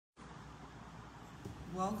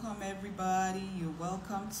welcome everybody. You're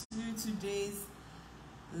welcome to today's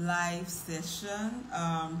live session.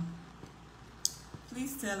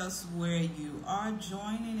 Please tell us where you are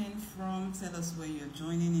joining in from. Tell us where you're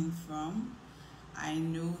joining in from. I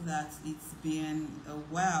know that it's been a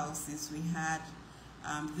while since we had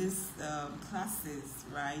these classes,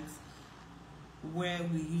 right? Where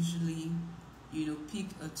we usually, pick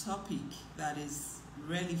a topic that is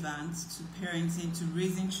relevant to parenting, to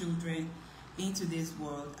raising children in today's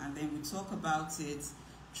world, and then we talk about it,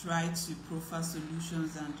 try to proffer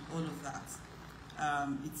solutions and all of that.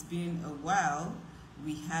 It's been a while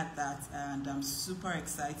we had that, and I'm super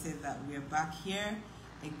excited that we're back here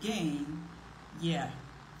again,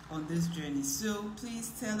 on this journey. So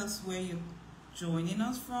please tell us where you're joining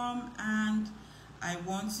us from, and I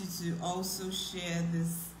want you to also share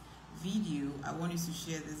this video. I want you to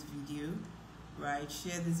share this video, right?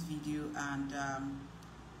 Share this video and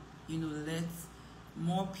let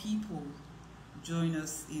more people join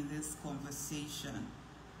us in this conversation.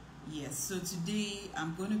 Yes, so today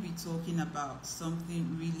I'm going to be talking about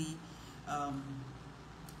something really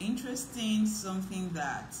interesting, something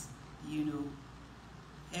that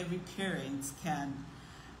every parent can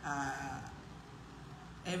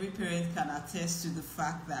attest to the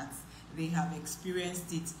fact that they have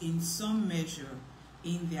experienced it in some measure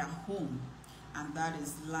in their home, and that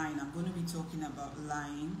is lying. I'm going to be talking about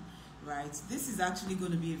lying, right? This is actually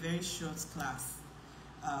going to be a very short class,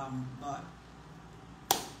 but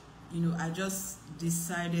I just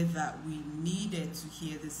decided that we needed to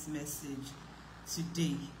hear this message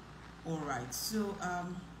today. All right, so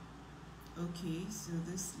okay, so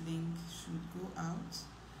this link should go out.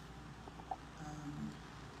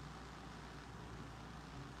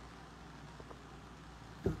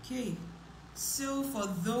 Okay, so for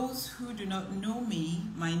those who do not know me,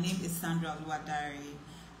 my name is Sandra Oluwadare.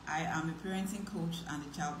 I am a parenting coach and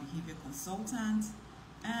a child behavior consultant,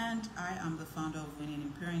 and I am the founder of Winning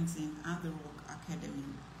in Parenting and the Rock Academy.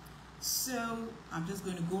 So I'm just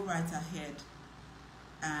going to go right ahead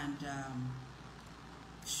and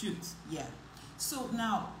shoot. So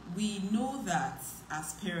now we know that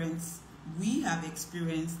as parents, we have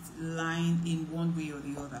experienced lying in one way or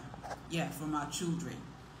the other, from our children.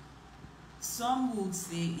 Some would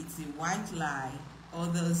say it's a white lie,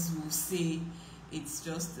 others will say it's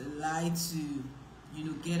just a lie to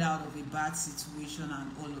get out of a bad situation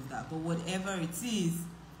and all of that. But whatever it is,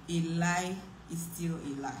 a lie is still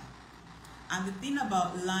a lie. And the thing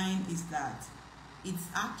about lying is that it's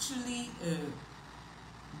actually a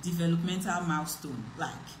developmental milestone. Like,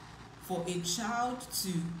 for a child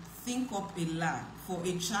to think up a lie, for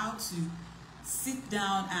a child to sit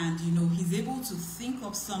down and he's able to think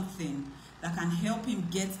up something that can help him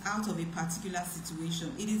get out of a particular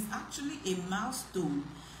situation, it is actually a milestone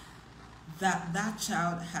that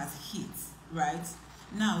child has hit, right?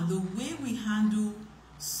 Now, the way we handle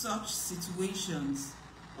such situations,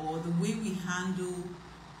 or the way we handle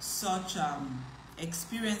such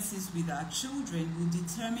experiences with our children, will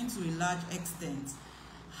determine to a large extent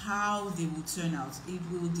how they will turn out. It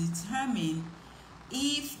will determine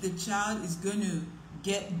if the child is going to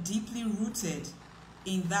get deeply rooted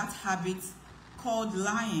in that habit called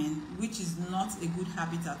lying, which is not a good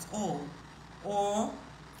habit at all, or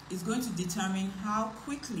is going to determine how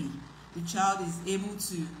quickly the child is able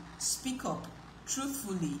to speak up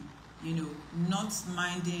truthfully, not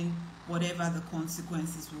minding whatever the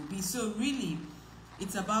consequences will be. So really,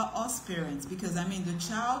 it's about us parents, because the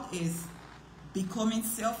child is becoming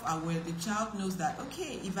self-aware. The child knows that,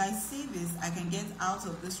 okay, if I say this, I can get out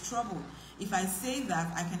of this trouble. If I say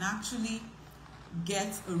that, I can actually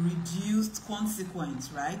get a reduced consequence,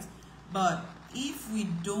 right? But if we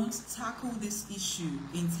don't tackle this issue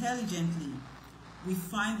intelligently, we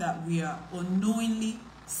find that we are unknowingly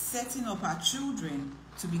setting up our children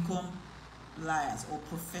to become liars or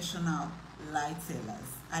professional lie tellers.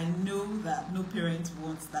 I know that no parent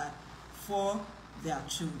wants that for their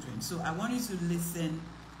children. So I want you to listen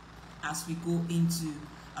as we go into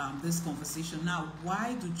this conversation. Now,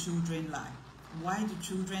 why do children lie? Why do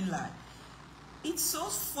children lie? It's so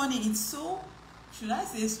funny, it's so, should I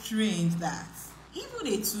say, strange that even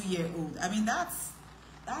a 2-year-old,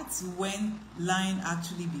 that's when lying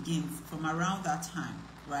actually begins, from around that time,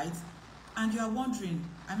 right? And you are wondering,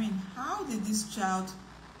 how did this child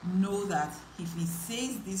know that if he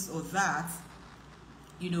says this or that,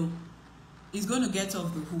 he's going to get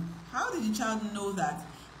off the hook? How did the child know that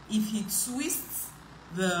if he twists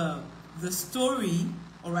the story,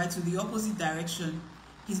 all right, to the opposite direction,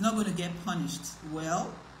 he's not going to get punished?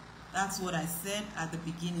 Well, that's what I said at the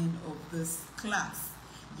beginning of this class.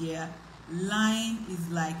 Lying is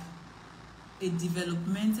like a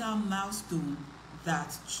developmental milestone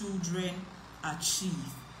that children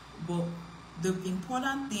achieve. But the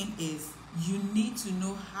important thing is you need to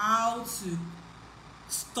know how to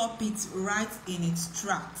stop it right in its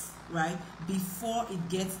tracks, right, before it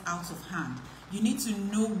gets out of hand. You need to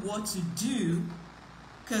know what to do,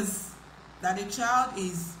 because that a child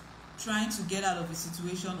is trying to get out of a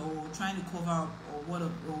situation or trying to cover up or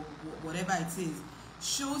whatever it is,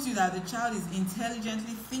 shows you that the child is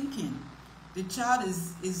intelligently thinking. The child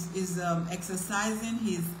is exercising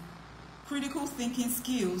his critical thinking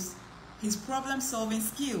skills, his problem solving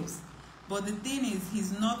skills. But the thing is,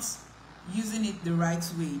 he's not using it the right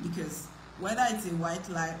way, because whether it's a white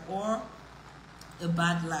lie or a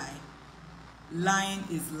bad lie, lying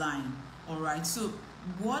is lying. All right, so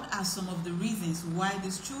what are some of the reasons why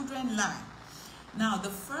these children lie? Now, the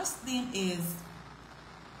first thing is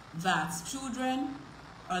that children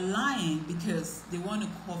are lying because they want to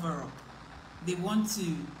cover up. They want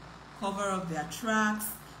to cover up their tracks.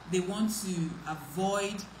 They want to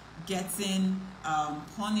avoid getting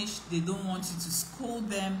punished. They don't want you to scold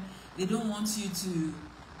them. They don't want you to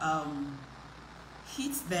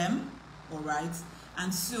hit them, all right?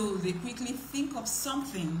 And so they quickly think of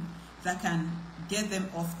something that can get them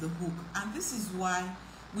off the hook. And this is why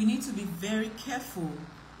we need to be very careful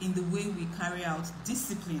in the way we carry out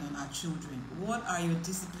discipline on our children. What are your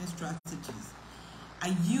discipline strategies?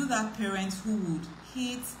 Are you that parent who would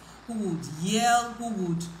hit, who would yell, who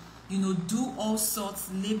would, do all sorts,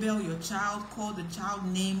 label your child, call the child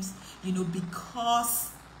names, because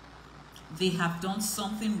they have done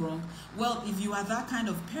something wrong? Well, if you are that kind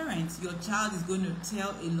of parent, your child is going to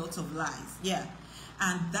tell a lot of lies. Yeah.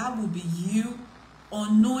 And that will be you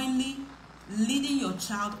unknowingly leading your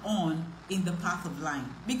child on in the path of lying.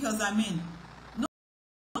 Because,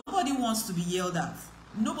 nobody wants to be yelled at.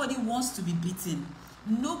 Nobody wants to be beaten.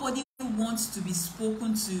 Nobody wants to be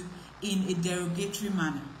spoken to in a derogatory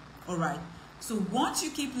manner. All right. So once you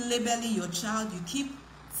keep labeling your child, you keep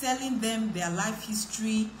telling them their life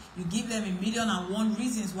history, you give them 1,000,001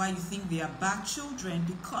 reasons why you think they are bad children,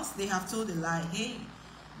 because they have told a lie. Hey,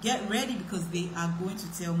 get ready, because they are going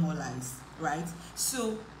to tell more lies, right?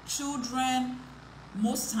 So children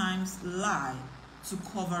most times lie to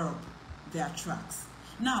cover up their tracks.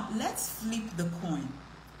 Now, let's flip the coin.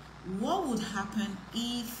 What would happen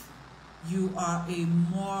if you are a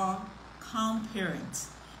more calm parent?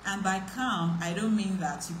 And by calm, I don't mean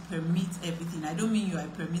that you permit everything. I don't mean you are a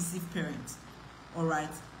permissive parent, all right?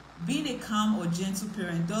 Being a calm or gentle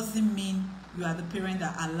parent doesn't mean you are the parent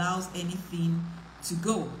that allows anything to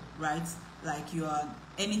go, right? Like you are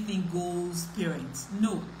anything goes parent.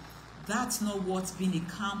 No, that's not what being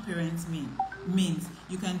a calm parent means.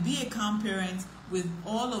 You can be a calm parent with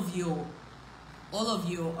all of your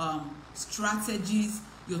strategies,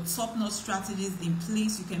 your top-notch strategies in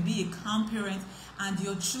place. You can be a calm parent, and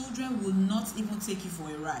your children will not even take you for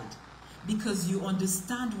a ride, because you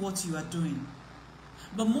understand what you are doing.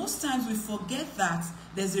 But most times we forget that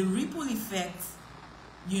there's a ripple effect,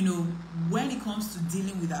 when it comes to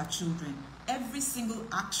dealing with our children. Every single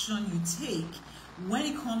action you take when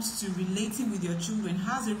it comes to relating with your children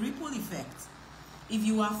has a ripple effect. If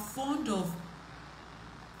you are fond of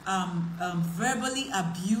verbally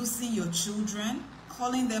abusing your children,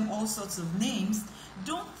 calling them all sorts of names,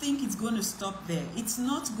 don't think it's going to stop there. It's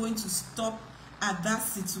not going to stop at that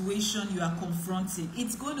situation you are confronting.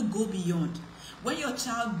 It's going to go beyond. When your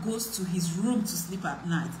child goes to his room to sleep at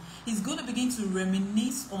night, he's going to begin to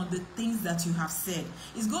reminisce on the things that you have said.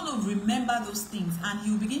 He's going to remember those things, and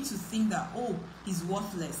he'll begin to think that, oh, he's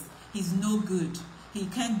worthless, he's no good, he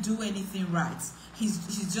can't do anything right.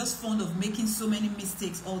 He's just fond of making so many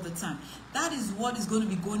mistakes all the time. That is what is going to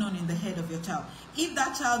be going on in the head of your child. If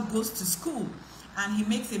that child goes to school and he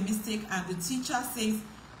makes a mistake and the teacher says,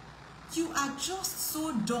 "You are just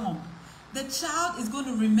so dumb," the child is going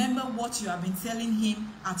to remember what you have been telling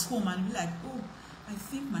him at home and be like, "Oh, I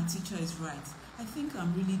think my teacher is right. I think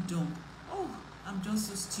I'm really dumb. Oh, I'm just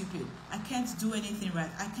so stupid. I can't do anything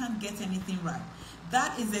right. I can't get anything right."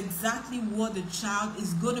 That is exactly what the child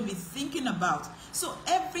is going to be thinking about. So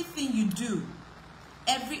everything you do,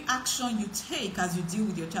 every action you take as you deal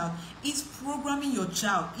with your child is programming your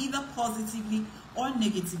child either positively or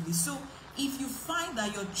negatively. So if you find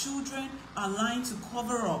that your children are lying to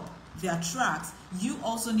cover up their tracks, you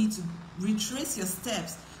also need to retrace your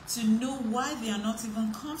steps to know why they are not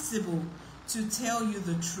even comfortable to tell you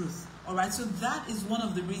the truth. All right, so that is one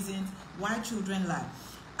of the reasons why children lie.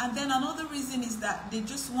 And then another reason is that they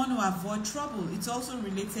just want to avoid trouble. It's also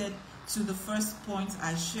related to the first point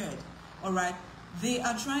I shared. All right, they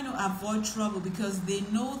are trying to avoid trouble because they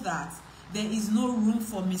know that there is no room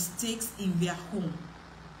for mistakes in their home.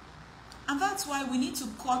 And that's why we need to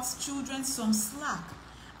cut children some slack.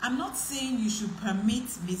 I'm not saying you should permit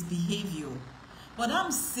misbehavior, but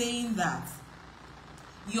I'm saying that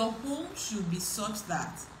your home should be such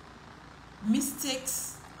that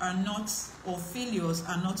mistakes are not, or failures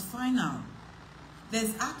are not final.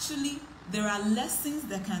 There are lessons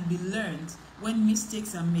that can be learned when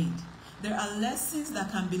mistakes are made. There are lessons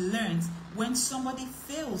that can be learned when somebody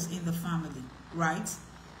fails in the family, right?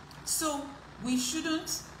 So we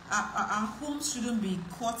shouldn't, our homes shouldn't be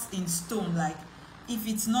cut in stone, like if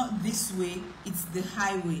it's not this way, it's the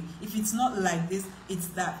highway. If it's not like this, it's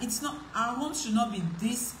that. It's not, our homes should not be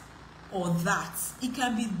this or that. It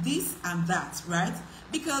can be this and that, right?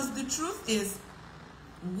 Because the truth is,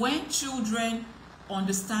 when children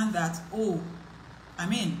understand that,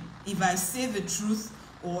 if I say the truth,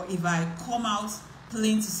 or if I come out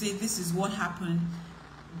plain to say this is what happened,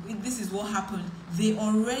 they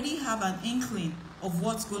already have an inkling of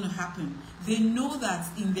what's going to happen. They know that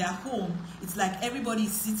in their home, it's like everybody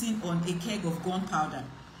is sitting on a keg of gunpowder.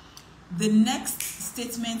 The next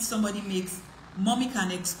statement somebody makes, mommy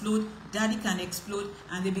can explode, daddy can explode,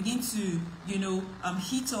 and they begin to,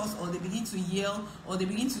 hit us, or they begin to yell, or they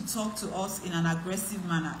begin to talk to us in an aggressive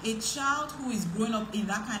manner. A child who is growing up in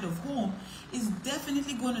that kind of home is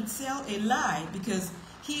definitely going to tell a lie, because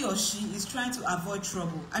he or she is trying to avoid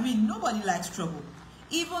trouble. Nobody likes trouble.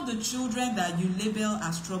 Even the children that you label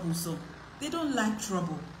as troublesome, they don't like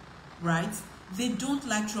trouble, right? They don't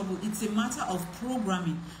like trouble. It's a matter of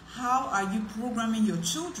programming. How are you programming your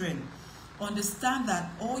children? Understand that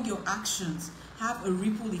all your actions have a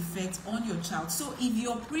ripple effect on your child. So if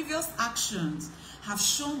your previous actions have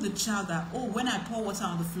shown the child that, when I pour water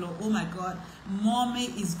on the floor, oh my God, mommy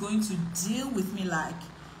is going to deal with me like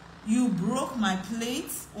you broke my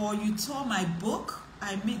plate or you tore my book.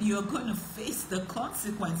 You're going to face the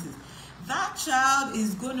consequences. That child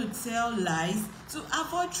is going to tell lies to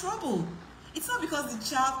avoid trouble. It's not because the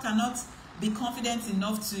child cannot be confident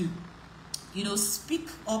enough to, speak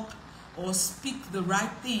up or speak the right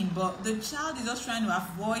thing, but the child is just trying to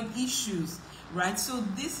avoid issues, right? So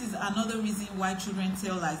this is another reason why children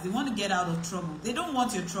tell lies. They want to get out of trouble. They don't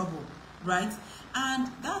want your trouble, right?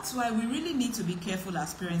 And that's why we really need to be careful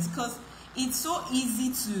as parents, because it's so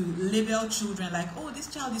easy to label children like,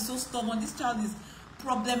 this child is so stubborn, this child is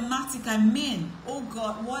problematic. Oh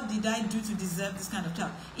God, what did I do to deserve this kind of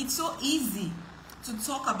child? It's so easy to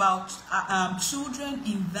talk about children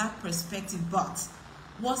in that perspective, but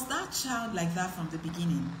was that child like that from the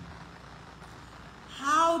beginning?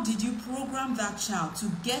 How did you program that child to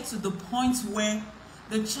get to the point where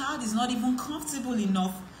the child is not even comfortable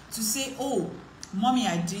enough to say, mommy,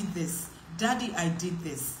 I did this, daddy, I did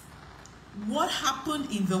this? What happened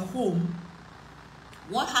in the home?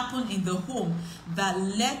 What happened in the home that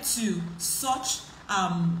led to such, how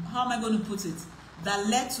am I going to put it? That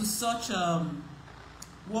led to such,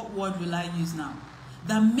 what word will I use now?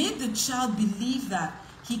 That made the child believe that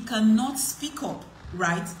he cannot speak up,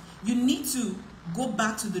 right? You need to go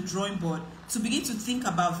back to the drawing board to begin to think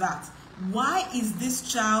about that. Why is this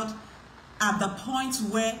child at the point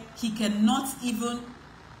where he cannot even,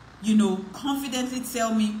 confidently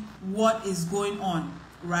tell me what is going on,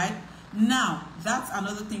 right? Now, that's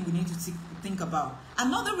another thing we need to think about.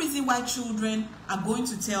 Another reason why children are going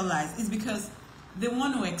to tell lies is because they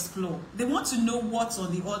want to explore. They want to know what's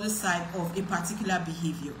on the other side of a particular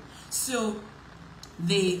behavior. So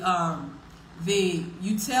you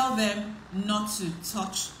tell them not to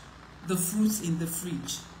touch the fruits in the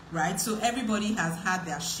fridge, right? So everybody has had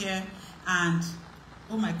their share, and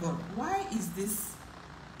oh my God, why is this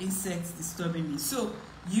insect disturbing me? So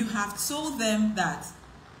you have told them that,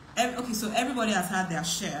 so everybody has had their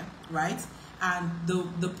share, right? And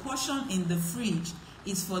the portion in the fridge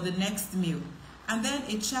is for the next meal. And then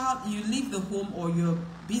a child, you leave the home or you're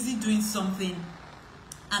busy doing something,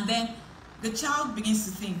 and then the child begins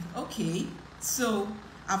to think, okay, so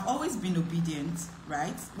I've always been obedient,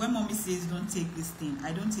 right? When mommy says don't take this thing,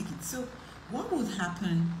 I don't take it. So what would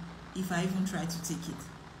happen if I even try to take it?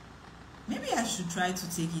 Maybe I should try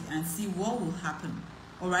to take it and see what will happen.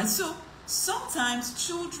 All right, so sometimes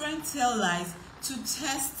children tell lies to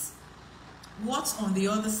test what's on the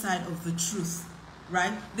other side of the truth,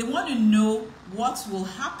 right? They want to know what will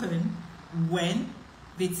happen when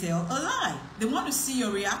they tell a lie. They want to see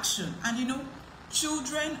your reaction. And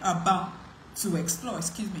children are bound to explore.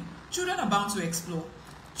 Children are bound to explore.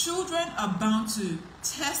 Children are bound to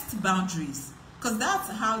test boundaries, because that's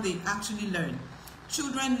how they actually learn.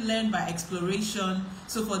 Children learn by exploration.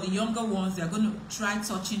 So for the younger ones, they're going to try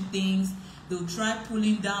touching things. They'll try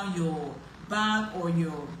pulling down your bag or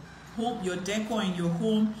your home, your decor in your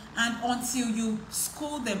home, and until you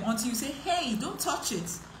scold them, until you say, hey, don't touch it,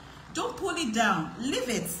 don't pull it down, leave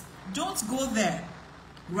it, don't go there,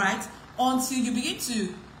 right? Until you begin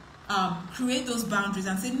to create those boundaries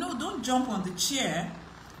and say, no, don't jump on the chair,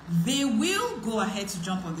 they will go ahead to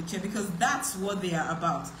jump on the chair, because that's what they are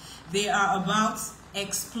about. They are about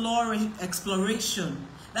exploration.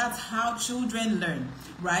 That's how children learn,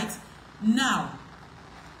 right? Now,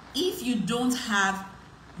 if you don't have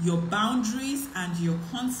your boundaries and your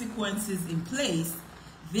consequences in place,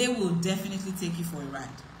 they will definitely take you for a ride.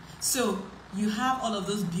 So you have all of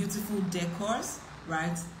those beautiful decors,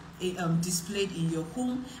 right, displayed in your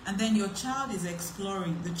home, and then your child is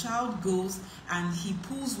exploring. The child goes and he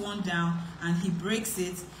pulls one down and he breaks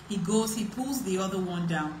it. He goes, he pulls the other one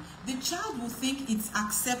down. The child will think it's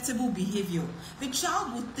acceptable behavior. The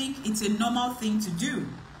child will think it's a normal thing to do,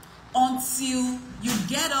 until you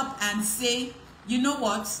get up and say, you know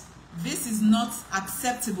what, this is not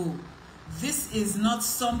acceptable, this is not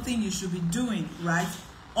something you should be doing, right?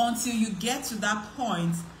 Until you get to that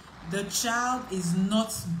point, the child is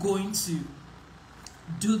not going to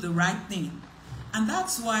do the right thing. And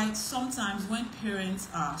that's why sometimes when parents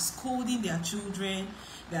are scolding their children,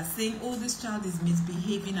 they're saying, oh, this child is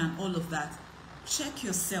misbehaving and all of that, check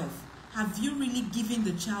yourself. Have you really given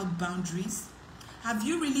the child boundaries? Have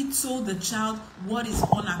you really told the child what is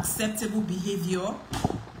unacceptable behavior?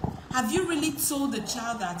 Have you really told the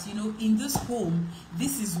child that, you know, in this home,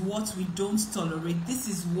 this is what we don't tolerate, this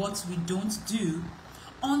is what we don't do?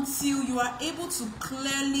 Until you are able to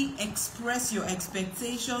clearly express your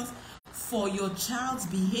expectations for your child's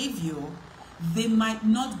behavior, they might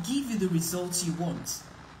not give you the results you want.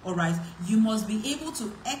 All right, you must be able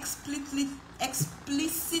to explicitly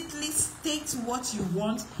state what you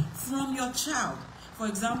want from your child. For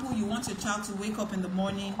example, you want your child to wake up in the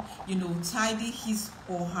morning, you know, tidy his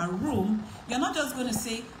or her room. You're not just going to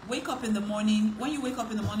say, wake up in the morning. When you wake up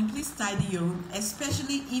in the morning, please tidy your room,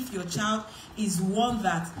 especially if your child is one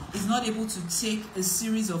that is not able to take a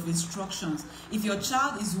series of instructions. If your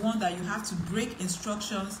child is one that you have to break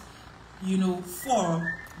instructions, you know,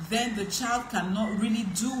 for, then the child cannot really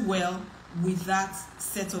do well with that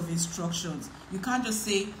set of instructions. You can't just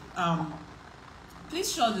say,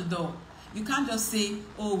 please shut the door. You can't just say,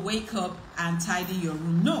 oh, wake up and tidy your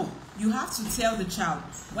room. No, you have to tell the child,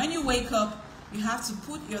 when you wake up, you have to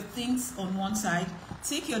put your things on one side,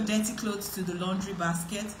 take your dirty clothes to the laundry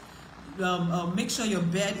basket, make sure your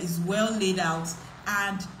bed is well laid out,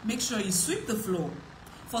 and make sure you sweep the floor.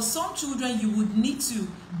 For some children, you would need to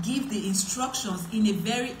give the instructions in a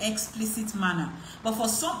very explicit manner. But for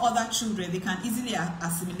some other children, they can easily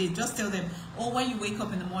assimilate. Just tell them, oh, when you wake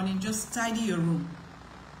up in the morning, just tidy your room.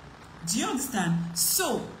 Do you understand?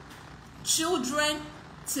 So, children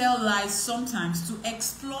tell lies sometimes to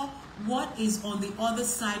explore what is on the other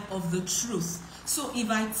side of the truth. So, if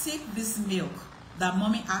I take this milk that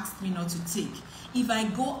mommy asked me not to take, if I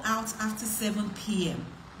go out after 7 p.m.,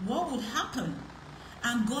 what would happen?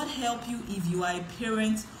 And God help you if you are a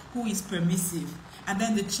parent who is permissive, and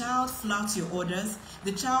then the child flouts your orders,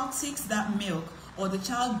 the child takes that milk, or the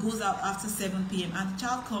child goes out after 7 p.m. and the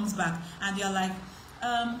child comes back and you're like,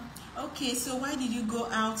 okay, so why did you go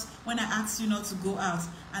out when I asked you not to go out?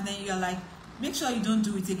 And then you're like, make sure you don't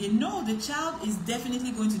do it again. No, the child is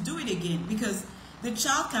definitely going to do it again, because the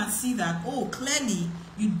child can see that, oh, clearly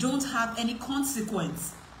you don't have any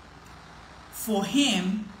consequence for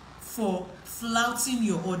him for flouting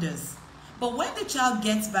your orders. But when the child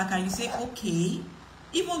gets back and you say, okay,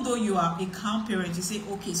 even though you are a calm parent, you say,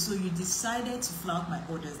 okay, so you decided to flout my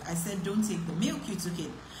orders. I said, don't take the milk, you took it.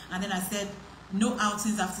 And then I said, no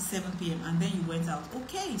outings after 7 p.m. And then you went out.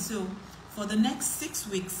 Okay, so for the next 6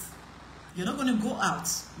 weeks, you're not going to go out,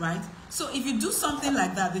 right? So if you do something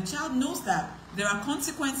like that, the child knows that there are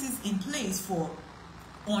consequences in place for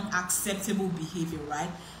unacceptable behavior, right?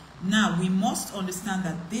 Now, we must understand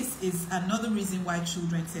that this is another reason why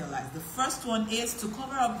children tell lies. The first one is to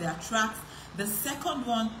cover up their tracks. The second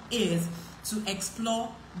one is to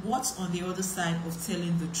explore what's on the other side of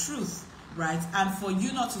telling the truth, right? And for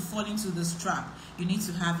you not to fall into this trap, you need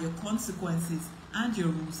to have your consequences and your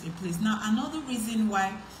rules in place. Now, another reason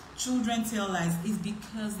why children tell lies is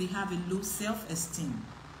because they have a low self-esteem.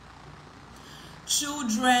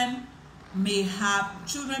 Children may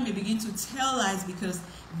begin to tell lies because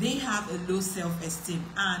they have a low self-esteem,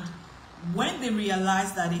 and when they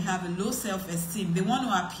realize that they have a low self-esteem, they want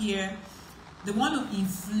to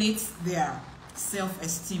inflate their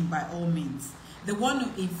self-esteem by all means. They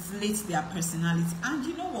want to inflate their personality. And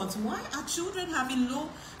you know what? Why are children having low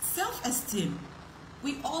self-esteem?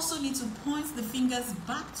 We also need to point the fingers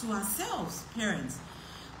back to ourselves, parents.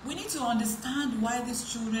 we need to understand why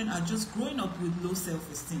these children are just growing up with low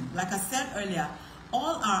self-esteem. Like I said earlier,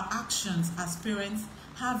 all our actions as parents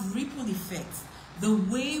have ripple effects. The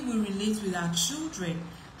way we relate with our children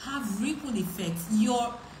have ripple effects.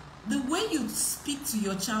 The way you speak to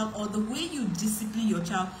your child, or the way you discipline your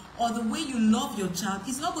child, or the way you love your child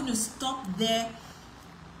is not going to stop there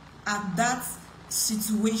at that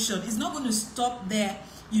situation. It's not going to stop there,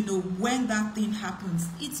 you know, when that thing happens.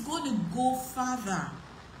 It's going to go further,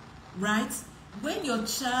 right? When your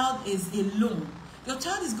child is alone, your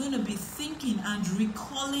child is going to be thinking and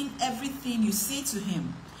recalling everything you say to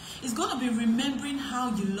him. It's going to be remembering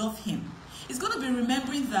how you love him. It's going to be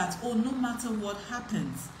remembering that, oh, no matter what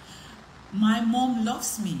happens, my mom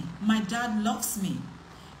loves me, my dad loves me.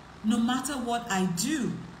 No matter what I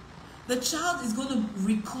do, the child is going to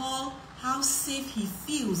recall how safe he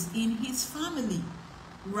feels in his family,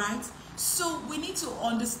 right? So we need to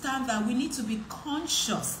understand that we need to be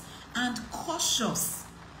conscious and cautious,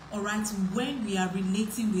 all right, when we are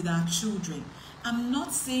relating with our children. I'm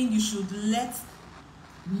not saying you should let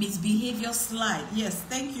misbehavior slide. Yes,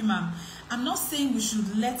 thank you, ma'am. I'm not saying we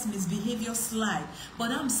should let misbehavior slide,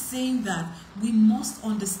 but I'm saying that we must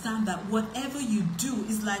understand that whatever you do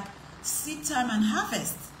is like seed time and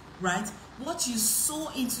harvest, right? What you sow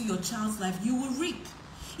into your child's life, you will reap.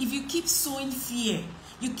 If you keep sowing fear,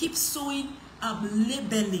 you keep sowing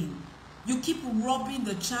labeling, you keep rubbing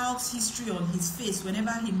the child's history on his face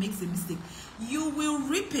whenever he makes a mistake, you will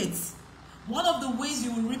reap it. One of the ways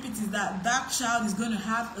you will reap it is that that child is going to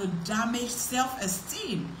have a damaged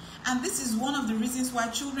self-esteem. And this is one of the reasons why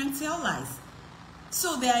children tell lies.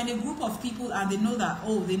 So they are in a group of people and they know that,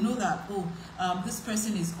 this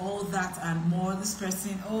person is all that and more. This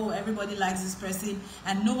person, everybody likes this person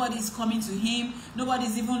and nobody is coming to him. Nobody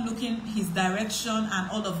is even looking his direction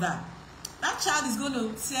and all of that. That child is going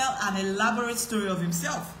to tell an elaborate story of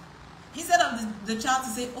himself. Instead of the child to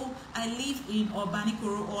say, oh, I live in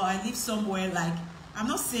Urbanikoro, or I live somewhere like, I'm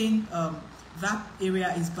not saying that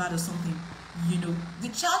area is bad or something, you know. The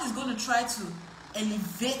child is going to try to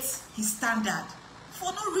elevate his standard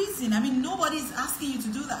for no reason. I mean, nobody is asking you to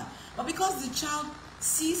do that. But because the child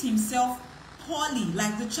sees himself poorly,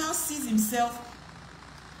 like the child sees himself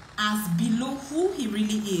as below who he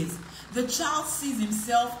really is, the child sees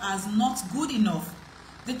himself as not good enough,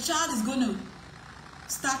 the child is going to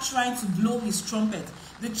start trying to blow his trumpet.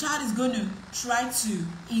 The child is going to try to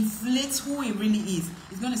inflate who he really is.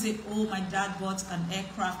 He's going to say, oh, my dad bought an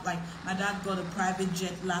aircraft, like my dad got a private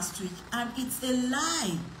jet last week. And it's a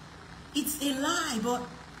lie. It's a lie. But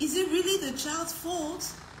is it really the child's fault?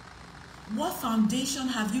 What foundation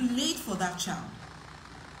have you laid for that child?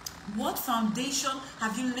 What foundation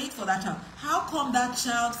have you laid for that child? How come that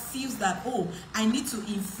child feels that, oh, I need to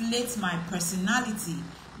inflate my personality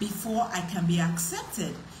before I can be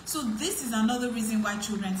accepted? So this is another reason why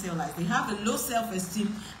children tell lies. They have a low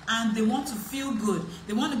self-esteem and they want to feel good.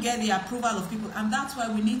 They want to get the approval of people. And that's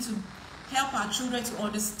why we need to help our children to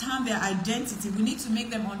understand their identity. We need to make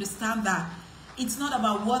them understand that it's not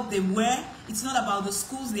about what they wear. It's not about the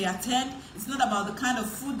schools they attend. It's not about the kind of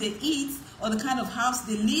food they eat or the kind of house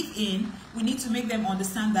they live in. We need to make them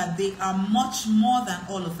understand that they are much more than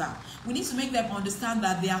all of that. We need to make them understand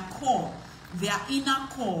that their core, their inner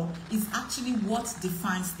core, is actually what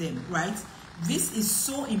defines them, right? This is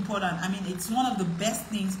so important. I mean, it's one of the best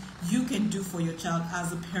things you can do for your child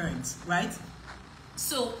as a parent, right?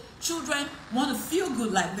 So children want to feel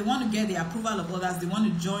good, like they want to get the approval of others. They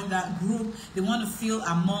want to join that group. They want to feel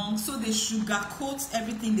among. So they sugarcoat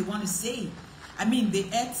everything they want to say. I mean, they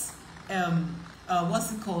ate,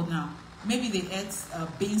 what's it called now? Maybe they ate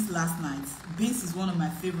beans last night. Beans is one of my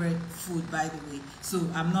favorite food, by the way. So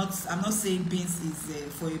I'm not saying beans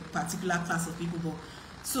is for a particular class of people, but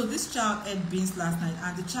so this child ate beans last night,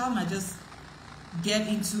 and the child might just get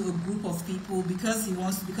into a group of people because he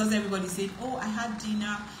wants to, because everybody said, oh, I had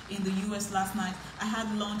dinner in the US last night, I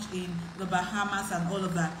had lunch in the Bahamas and all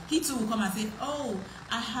of that. He too will come and say, oh,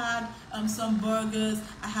 I had some burgers,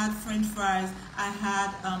 I had French fries, I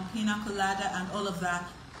had pina colada and all of that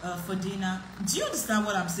for dinner. Do you understand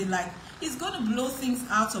what I'm saying? Like, he's going to blow things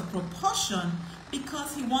out of proportion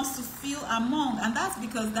because he wants to feel among, and that's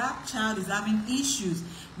because that child is having issues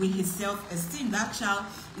with his self-esteem. That child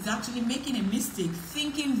is actually making a mistake,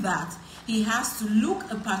 thinking that he has to look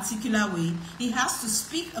a particular way, he has to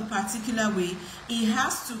speak a particular way, he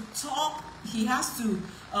has to talk, he has to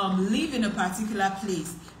live in a particular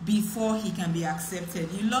place before he can be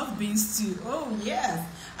accepted. You love beans too. Oh yes,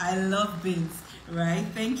 I love beans, right?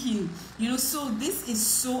 Thank you. You know, so this is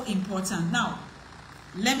so important. Now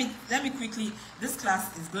let me quickly, this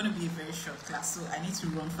class is going to be a very short class, so I need to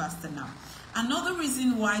run faster now. Another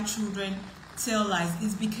reason why children tell lies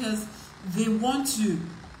is because they want to,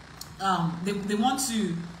 they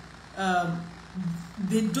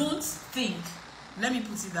don't think. Let me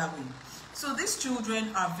put it that way. So these children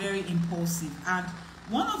are very impulsive, and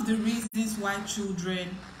one of the reasons why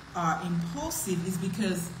children are impulsive is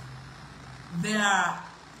because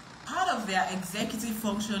part of their executive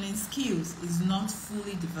functioning skills is not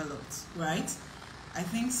fully developed, right? I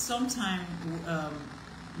think sometime,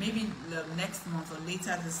 maybe next month or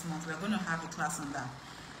later this month, we're going to have a class on that.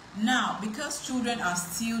 Now, because children are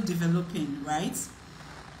still developing, right,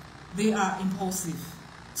 they are impulsive.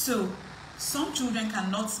 So some children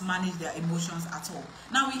cannot manage their emotions at all.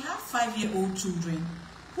 Now, we have 5-year-old children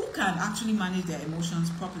who can actually manage their emotions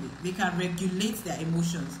properly. They can regulate their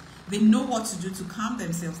emotions. They know what to do to calm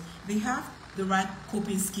themselves. They have the right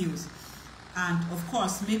coping skills. And of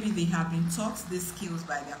course, maybe they have been taught these skills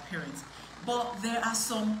by their parents. But there are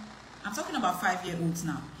some, I'm talking about 5-year-olds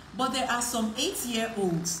now, but there are some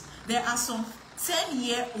 8-year-olds, there are some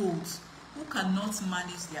 10-year-olds who cannot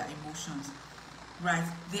manage their emotions, right?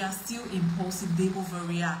 They are still impulsive, they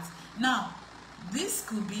overreact. Now, this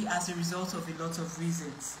could be as a result of a lot of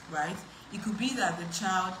reasons, right? It could be that the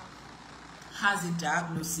child has a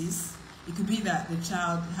diagnosis. It could be that the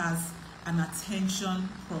child has an attention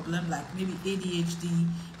problem, like maybe ADHD,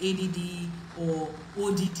 ADD, or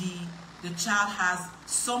ODD. The child has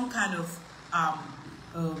some kind of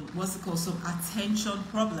some attention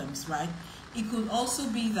problems, right? It could also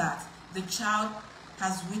be that the child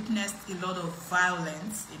has witnessed a lot of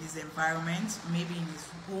violence in his environment, maybe in his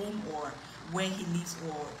home or where he lives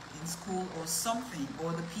or in school or something,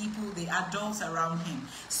 or the people, the adults around him.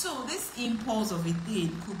 So this impulse of a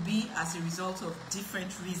thing could be as a result of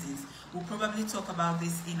different reasons. We'll probably talk about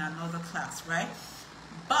this in another class, right?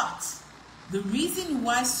 But the reason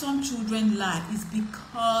why some children lie is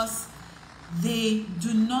because they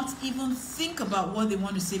do not even think about what they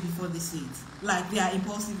want to say before they say it. Like, they are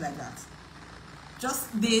impulsive like that. Just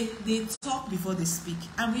they talk before they speak.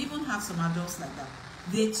 And we even have some adults like that.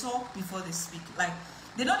 They talk before they speak. Like,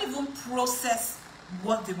 they don't even process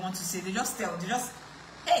what they want to say. They just tell. They just,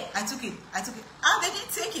 hey, I took it. Ah, they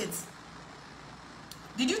didn't take it.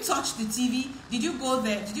 Did you touch the TV? Did you go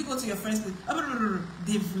there? Did you go to your friend's place?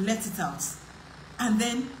 They've let it out. And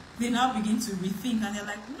then they now begin to rethink, and they're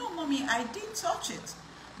like, no, mommy, I didn't touch it.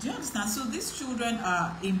 Do you understand? So these children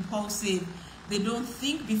are impulsive. They don't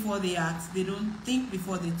think before they act. They don't think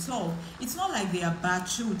before they talk. It's not like they are bad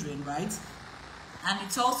children, right? And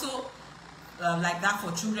it's also like that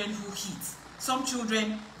for children who hit. Some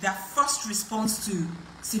children, their first response to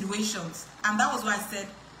situations, and that was why I said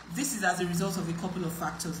this is as a result of a couple of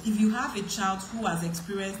factors. If you have a child who has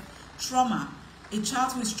experienced trauma, a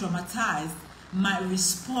child who is traumatized might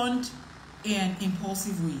respond in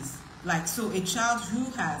impulsive ways. Like, so a child who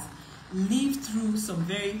has lived through some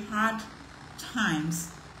very hard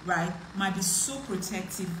times, right, might be so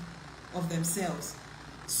protective of themselves.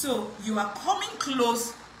 So you are coming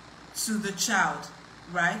close to the child,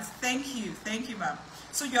 right? Thank you, ma'am.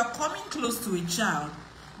 So you are coming close to a child.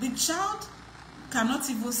 The child cannot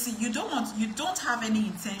even see. You don't have any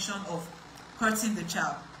intention of hurting the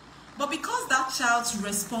child. But because that child's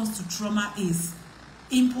response to trauma is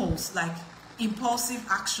impulse, like impulsive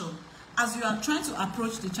action, as you are trying to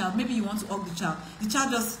approach the child, maybe you want to hug the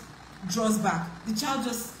child just draws back, the child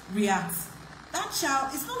just reacts. That child,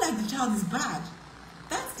 it's not like the child is bad.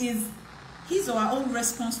 That is his or her own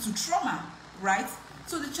response to trauma, right?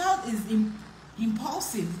 So the child is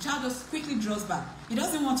impulsive. The child just quickly draws back. He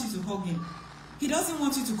doesn't want you to hug him. He doesn't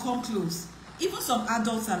want you to come close. Even some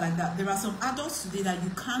adults are like that. There are some adults today that you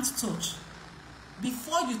can't touch.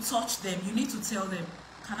 Before you touch them, you need to tell them,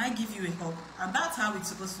 can I give you a hug? And that's how it's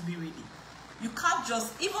supposed to be really. You can't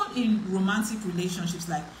just, even in romantic relationships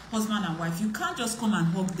like husband and wife, you can't just come and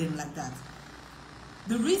hug them like that.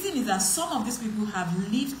 The reason is that some of these people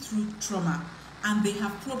have lived through trauma and they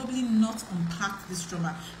have probably not unpacked this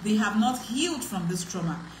trauma. They have not healed from this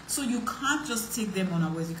trauma. So you can't just take them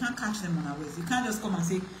unawares. You can't catch them unawares. You can't just come and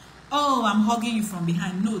say, oh, I'm hugging you from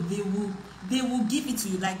behind. No, they will give it to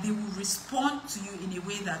you. Like, they will respond to you in a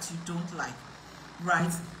way that you don't like,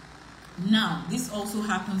 right? Now, this also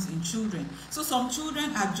happens in children. So some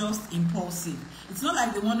children are just impulsive. It's not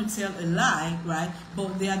like they want to tell a lie, right?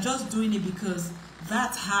 But they are just doing it because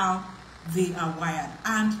that's how they are wired.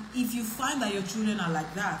 And if you find that your children are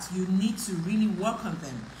like that, you need to really work on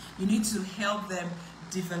them. You need to help them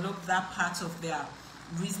develop that part of their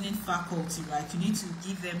reasoning faculty, right? You need to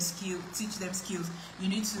give them skills, teach them skills. You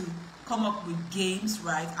need to come up with games,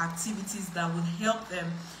 right? Activities that will help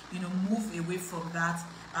them, move away from that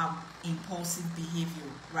impulsive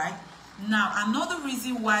behavior, right? Now, another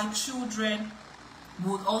reason why children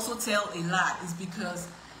would also tell a lie is because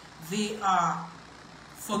they are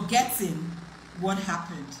forgetting what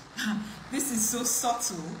happened. This is so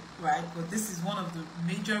subtle, right? But this is one of the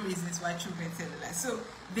major reasons why children tell a lie. So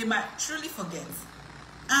they might truly forget.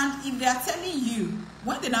 And if they are telling you,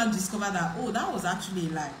 when they now discover that, oh, that was actually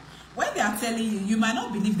a lie, when they are telling you, you might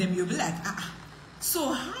not believe them. You'll be like,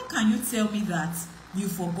 so how can you tell me that you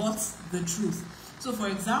forgot the truth? So for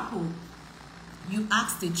example, you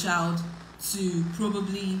asked a child to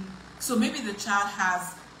probably, so maybe the child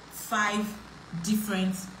has 5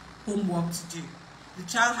 different homework to do. The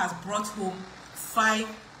child has brought home 5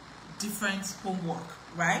 different homework,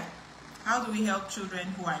 right? How do we help children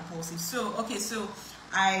who are impulsive? So, okay, so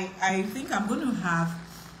I think I'm going to have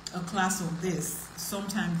a class on this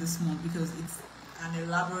sometime this month because it's an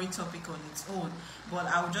elaborate topic on its own. But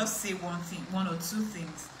I'll just say one or two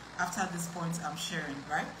things after this point I'm sharing,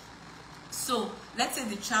 right? So let's say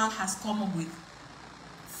the child has come up with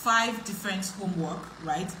 5 different homework,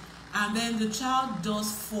 right? And then the child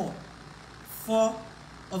does 4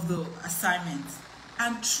 of the assignments.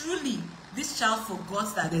 And truly, this child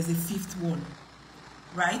forgot that there's a 5th one,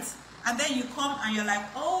 right? And then you come and you're like,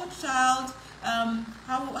 oh child,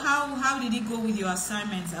 how did it go with your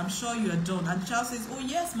assignments? I'm sure you are done. And the child says, oh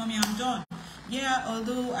yes, mommy, I'm done. Yeah,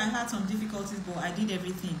 although I had some difficulties, but I did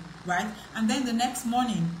everything, right? And then the next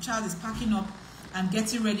morning, child is packing up and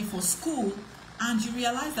getting ready for school, and you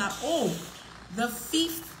realize that, oh, the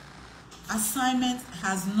 5th assignment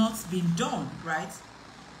has not been done, right?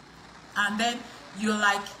 And then you're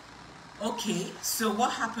like, okay, so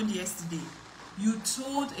what happened yesterday? You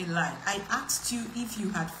told a lie. I asked you if you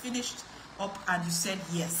had finished up and you said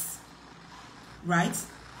yes, right?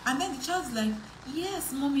 And then the child's like,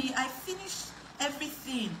 yes, mommy, I finished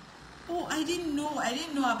everything. Oh, I didn't know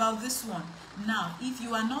about this one. Now, if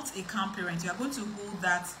you are not a calm parent, you are going to hold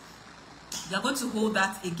that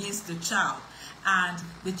against the child, and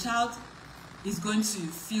the child is going to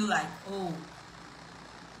feel like, oh,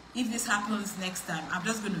 if this happens next time, I'm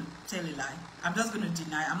just going to tell a lie. I'm just going to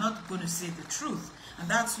deny. I'm not going to say the truth. And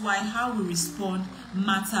that's why how we respond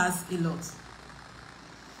matters a lot.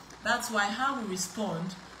 That's why how we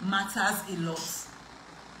respond matters a lot.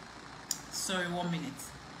 Sorry, 1 minute.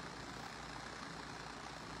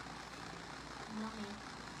 Mommy.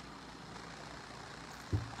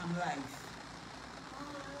 I'm live.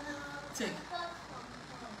 Take.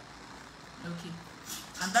 Okay.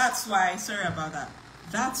 And that's why, sorry about that.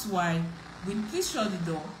 That's why, please shut the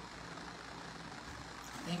door.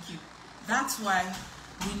 Thank you. That's why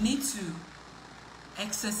we need to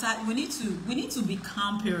exercise, we need to be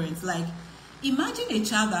calm parents. Like, imagine a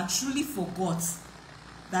child that truly forgot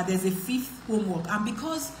that there's a 5th homework, and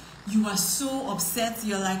because you are so upset,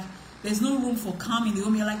 you're like, there's no room for calm in the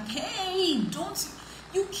home. You're like, hey,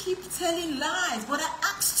 you keep telling lies, but I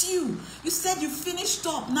asked you. You said you finished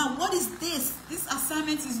up. Now, what is this? This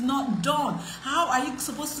assignment is not done. How are you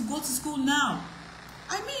supposed to go to school now?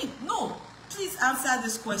 I mean, no. Please answer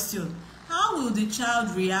this question. How will the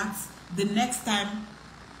child react the next time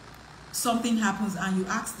something happens and you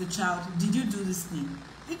ask the child, did you do this thing?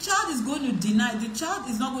 The child is going to deny. The child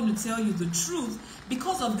is not going to tell you the truth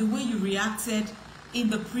because of the way you reacted in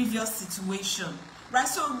the previous situation. Right?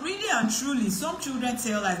 So really and truly, some children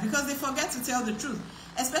tell lies because they forget to tell the truth.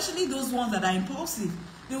 Especially those ones that are impulsive.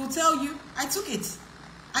 They will tell you, I took it.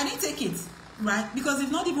 I didn't take it. Right? Because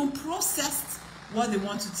they've not even processed what they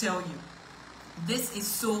want to tell you. This is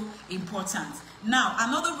so important. Now,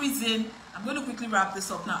 another reason, I'm going to quickly wrap this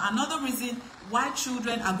up now. Another reason why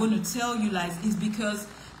children are going to tell you lies is because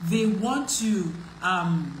they want to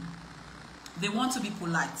be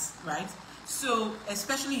polite, right? So,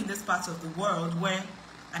 especially in this part of the world where,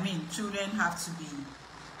 I mean, children have to be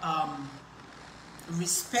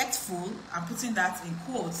respectful. I'm putting that in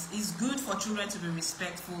quotes. It's good for children to be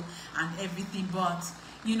respectful and everything, but,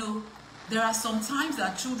 you know, there are some times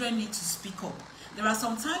that children need to speak up. There are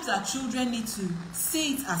some times that children need to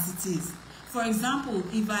say it as it is. For example,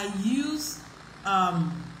 if I use,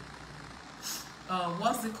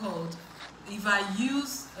 what's it called? If I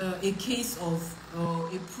use a case of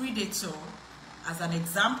a predator as an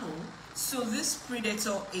example, so this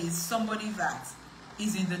predator is somebody that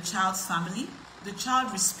is in the child's family. The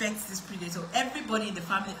child respects this predator. Everybody in the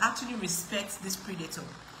family actually respects this predator.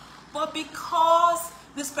 But because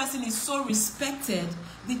this person is so respected,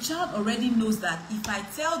 the child already knows that if I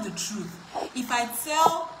tell the truth, if I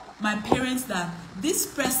tell my parents that this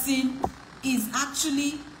person is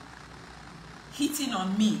actually hitting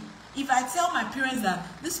on me, if I tell my parents that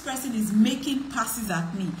this person is making passes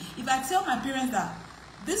at me, if I tell my parents that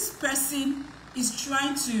this person is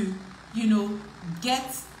trying to you know,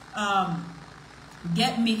 get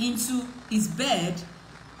me into his bed,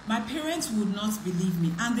 my parents would not believe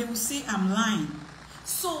me and they will say I'm lying.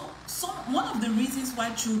 So one of the reasons why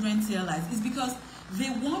children tell lies is because they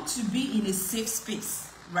want to be in a safe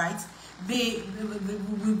space, right?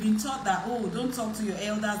 We've been taught that, oh, don't talk to your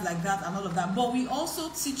elders like that and all of that. But we also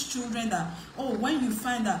teach children that, oh, when you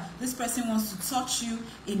find that this person wants to touch you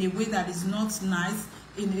in a way that is not nice,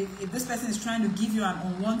 if this person is trying to give you an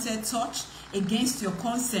unwanted touch against your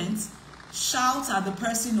consent, shout at the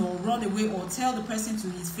person or run away or tell the person to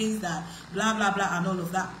his face that blah blah blah and all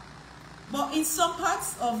of that. But in some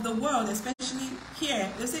parts of the world, especially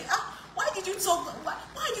here, they say, why did you talk, why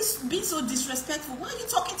are you being so disrespectful? Why are you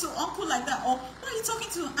talking to uncle like that? Or why are you talking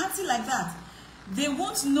to auntie like that? They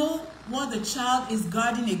won't know what the child is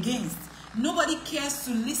guarding against. Nobody cares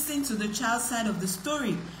to listen to the child's side of the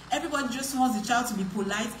story. Everybody just wants the child to be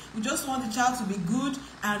polite. We just want the child to be good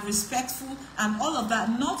and respectful and all of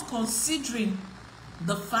that, not considering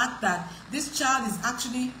the fact that this child is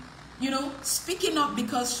actually, you know, speaking up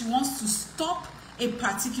because she wants to stop a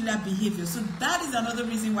particular behavior. So that is another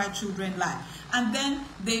reason why children lie. And then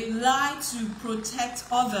they lie to protect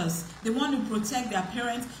others. They want to protect their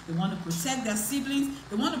parents, they want to protect their siblings,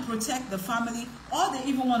 they want to protect the family, or they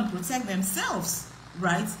even want to protect themselves,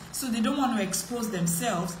 right? So they don't want to expose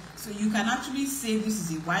themselves. So you can actually say this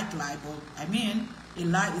is a white lie, but I mean, a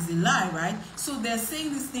lie is a lie, right? So they're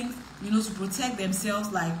saying these things, you know, to protect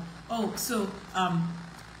themselves, like, oh, so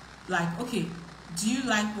like, okay, do you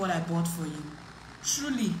like what I bought for you?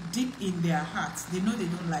 Truly, deep in their hearts, they know they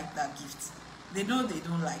don't like that gift. They know they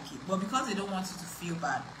don't like it, but because they don't want you to feel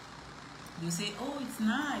bad, they say, oh, it's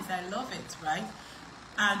nice, I love it, right?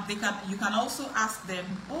 And you can also ask them,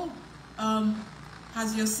 oh,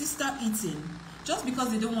 has your sister eaten? Just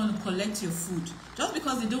because they don't want to collect your food, just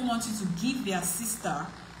because they don't want you to give their sister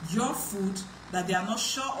your food that they are not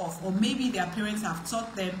sure of, or maybe their parents have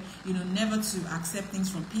taught them, you know, never to accept things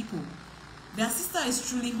from people. Their sister is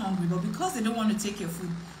truly hungry, but because they don't want to take your food,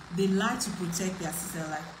 they lie to protect their sister.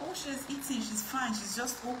 Like, oh, she's eating, she's fine, she's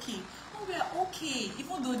just okay. Oh, we are okay.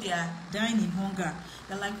 Even though they are dying in hunger,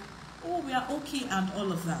 they're like, oh, we are okay, and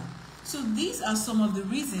all of that. So these are some of the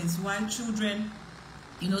reasons why children,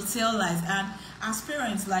 you know, tell lies. And as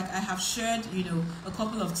parents, like I have shared, you know, a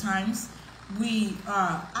couple of times, we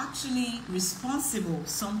are actually responsible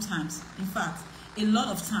sometimes, in fact, a lot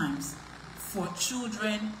of times, for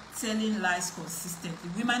children telling lies consistently.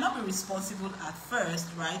 We might not be responsible at first,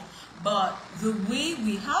 right? But the way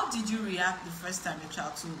how did you react the first time your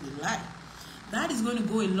child told a lie? That is going to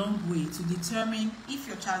go a long way to determine if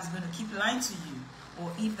your child is going to keep lying to you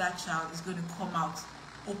or if that child is going to come out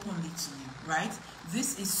openly to you, right?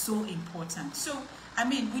 This is so important. So, I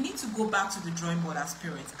mean, we need to go back to the drawing board as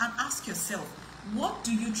parents and ask yourself, what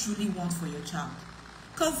do you truly want for your child?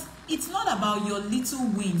 Because it's not about your little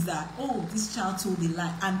wins that, oh, this child told a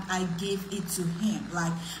lie and I gave it to him.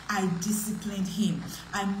 Like, I disciplined him.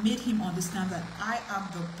 I made him understand that I am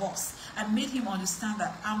the boss. I made him understand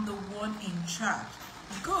that I'm the one in charge.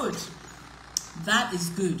 Good. That is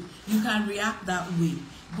good. You can react that way.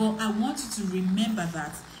 But I want you to remember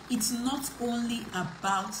that it's not only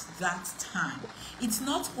about that time. It's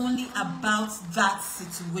not only about that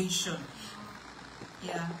situation.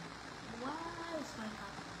 Yeah.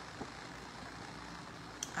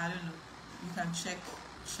 I don't know. You can check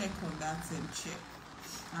on that chair.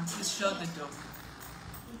 And please shut the door.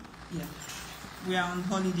 Yeah. We are on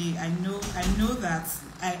holiday. I know that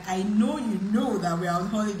I know you know that we are on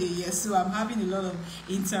holiday, yes. So I'm having a lot of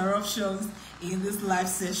interruptions in this live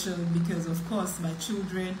session because of course my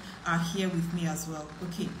children are here with me as well.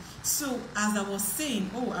 Okay. So as I was saying,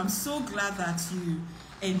 oh, I'm so glad that you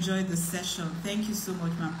enjoyed the session. Thank you so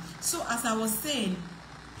much, ma'am. So as I was saying,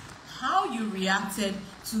 how you reacted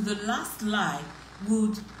to the last lie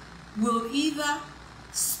will either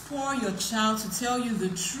spur your child to tell you the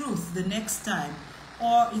truth the next time,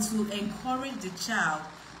 or it will encourage the child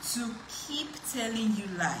to keep telling you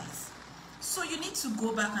lies. So you need to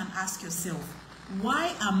go back and ask yourself,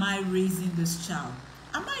 why am I raising this child?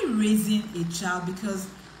 Am I raising a child because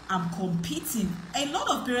I'm competing? A lot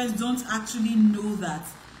of parents don't actually know that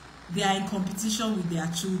they are in competition with their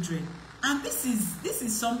children. And this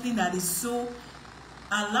is something that is so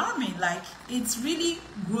alarming. Like, it's really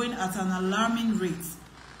growing at an alarming rate.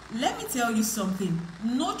 Let me tell you something.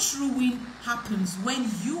 No true win happens when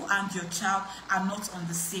you and your child are not on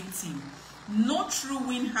the same team. No true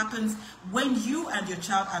win happens when you and your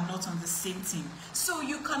child are not on the same team. So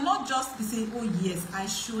you cannot just be saying, oh yes, I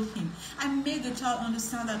showed him. I made the child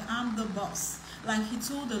understand that I'm the boss. like he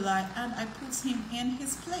told a lie and I put him in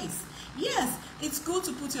his place. Yes, it's good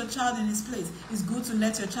to put your child in his place. It's good to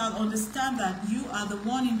let your child understand that you are the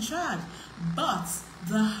one in charge. But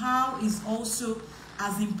the how is also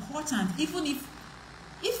as important, even if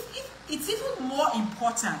it's even more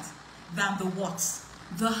important than the what.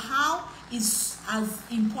 The how is as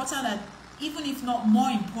important, and even if not more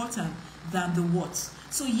important than the what.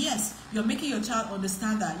 So yes, you're making your child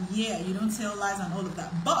understand that, yeah, you don't tell lies and all of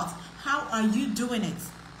that. But how are you doing it?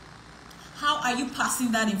 How are you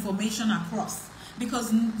passing that information across?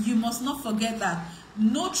 Because you must not forget that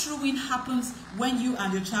no true win happens when you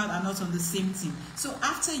and your child are not on the same team. So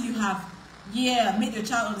after you have, made your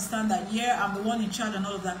child understand that, I'm the one in charge and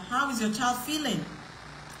all of that, how is your child feeling?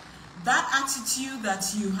 That attitude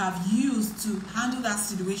that you have used to handle that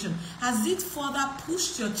situation, has it further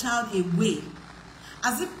pushed your child away?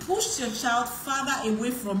 Has it pushed your child further away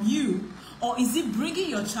from you? Or is it bringing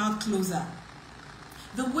your child closer?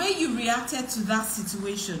 The way you reacted to that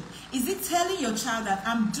situation, is it telling your child that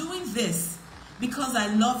I'm doing this because I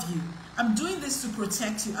love you? I'm doing this to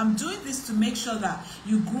protect you. I'm doing this to make sure that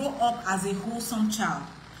you grow up as a wholesome child.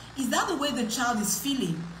 Is that the way the child is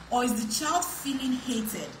feeling? Or is the child feeling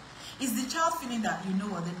hated? Is the child feeling that, you know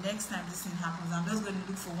what, the next time this thing happens, I'm just going to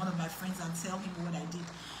look for one of my friends and tell him what I did.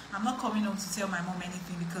 I'm not coming home to tell my mom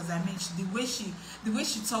anything, because I mean, the way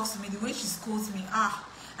she talks to me, the way she scolds me,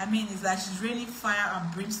 it's like she's raining fire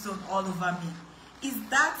and brimstone all over me. Is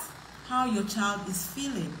that how your child is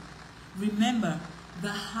feeling? Remember, the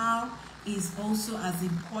how is also as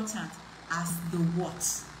important as the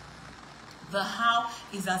what. The how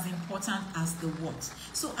is as important as the what.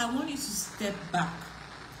 So I want you to step back.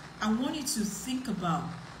 I want you to think about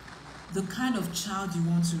the kind of child you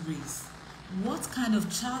want to raise. What kind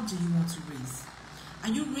of child do you want to raise? Are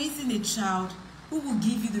you raising a child who will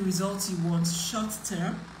give you the results you want short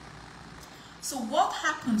term? So what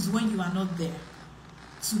happens when you are not there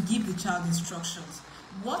to give the child instructions?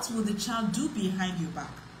 What will the child do behind your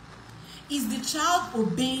back? Is the child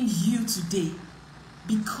obeying you today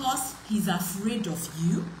because he's afraid of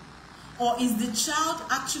you? Or is the child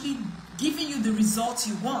actually giving you the results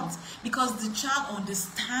you want because the child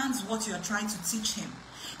understands what you are trying to teach him?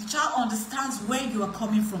 The child understands where you are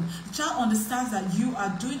coming from. The child understands that you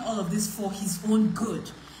are doing all of this for his own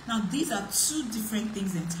good. Now, these are two different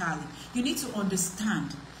things entirely. You need to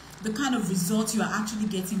understand the kind of results you are actually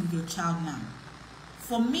getting with your child now.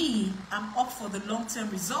 For me, I'm up for the long-term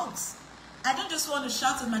results. I don't just want to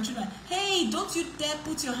shout at my children, hey, don't you dare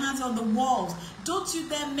put your hands on the walls. Don't you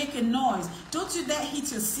dare make a noise. Don't you dare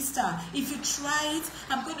hit your sister. If you try it,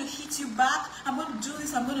 I'm going to hit you back. I'm going to do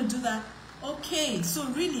this, I'm going to do that. Okay, so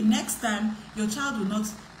really next time, your child will not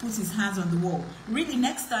put his hands on the wall. Really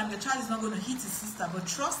next time, your child is not going to hit his sister. But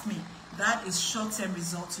trust me, that is short-term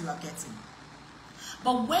results you are getting.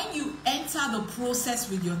 But when you enter the process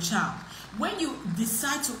with your child, when you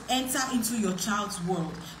decide to enter into your child's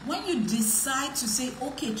world, when you decide to say,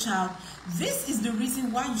 okay, child, this is the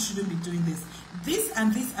reason why you shouldn't be doing this. This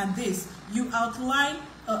and this and this. You outline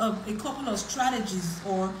a couple of strategies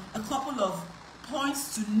or a couple of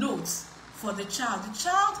points to note for the child.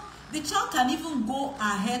 The child can even go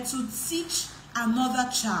ahead to teach another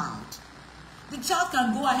child. The child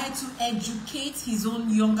can go ahead to educate his own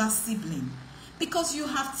younger sibling, because you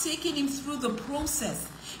have taken him through the process.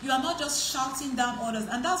 You are not just shouting down orders.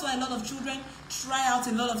 And that's why a lot of children try out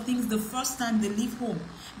a lot of things the first time they leave home,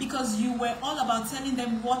 because you were all about telling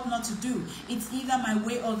them what not to do. It's either my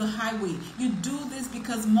way or the highway. You do this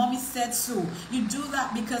because mommy said so. You do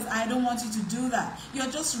that because I don't want you to do that. You're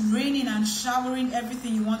just raining and showering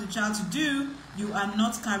everything you want the child to do. You are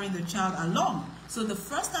not carrying the child along. So the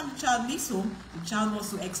first time the child leaves home, the child wants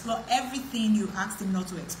to explore everything you asked him not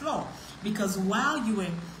to explore. Because while you were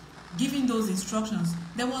giving those instructions,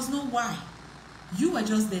 there was no why. You were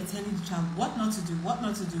just there telling the child what not to do, what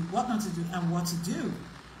not to do, what not to do, and what to do,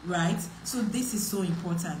 right? So this is so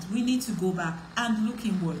important. We need to go back and look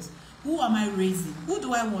inwards. Who am I raising? Who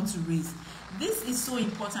do I want to raise? This is so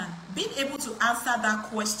important. Being able to answer that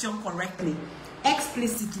question correctly,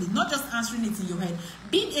 explicitly, not just answering it in your head,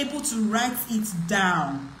 being able to write it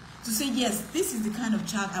down, to say, yes, this is the kind of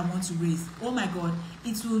child I want to raise. Oh my God,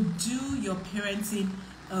 it will do your parenting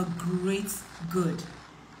a great good,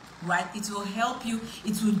 right? It will help you.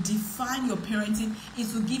 It will define your parenting.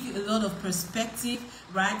 It will give you a lot of perspective,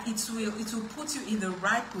 right? It will put you in the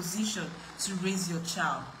right position to raise your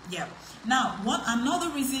child. Yeah. Now, another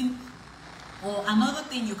reason or another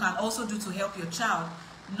thing you can also do to help your child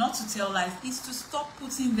not to tell lies is to stop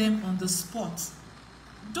putting them on the spot.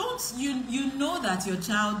 You know that your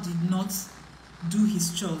child did not do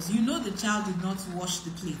his chores. You know the child did not wash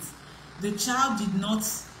the plates. the child did not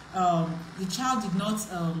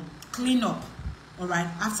clean up, all right,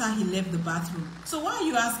 after he left the bathroom. So why are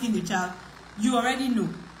you asking the child? You already know.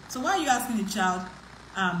 So why are you asking the child,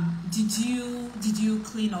 did you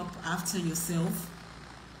clean up after yourself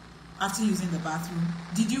after using the bathroom?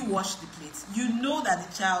 Did you wash the plates? You know that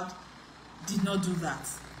the child did not do that.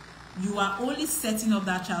 You are only setting up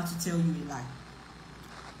that child to tell you a lie.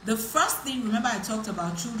 The first thing, remember I talked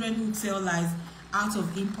about children who tell lies out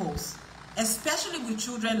of impulse, especially with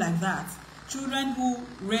children like that, children who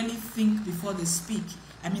rarely think before they speak.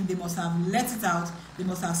 I mean, they must have let it out, they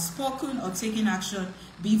must have spoken or taken action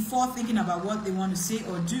before thinking about what they want to say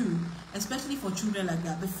or do, especially for children like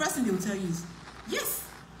that. The first thing they will tell you is, yes,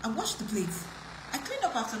 I washed the plates, I cleaned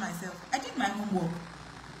up after myself, I did my homework.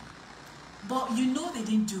 But you know they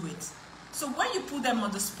didn't do it. So when you put them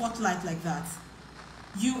on the spotlight like that,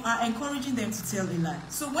 you are encouraging them to tell a lie.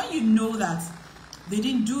 So when you know that they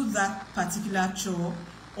didn't do that particular chore,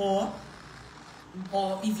 or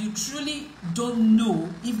if you truly don't know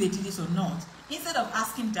if they did it or not, instead of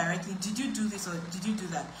asking directly, did you do this or did you do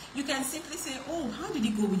that, you can simply say, oh, how did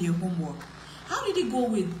it go with your homework? How did it go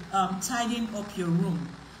with tidying up your room?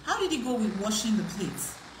 How did it go with washing the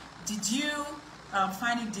plates? Did you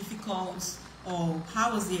find it difficult, or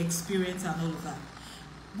how was the experience and all of that?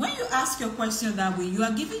 When you ask your question that way, you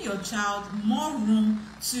are giving your child more room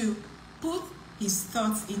to put his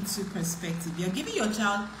thoughts into perspective. You're giving your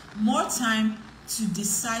child more time to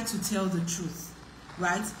decide to tell the truth,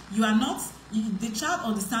 right? You are not, the child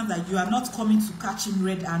understands that you are not coming to catch him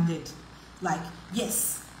red-handed. Like,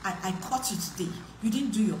 yes, I caught you today. You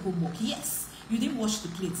didn't do your homework. Yes. You didn't wash the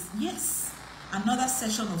plates. Yes. Another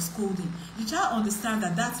session of scolding. The child understands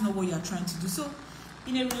that that's not what you are trying to do. So,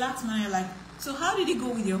 in a relaxed manner, like, so how did it go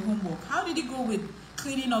with your homework? How did it go with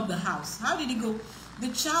cleaning up the house? How did it go? The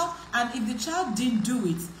child, and if the child didn't do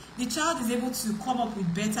it, the child is able to come up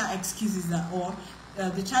with better excuses or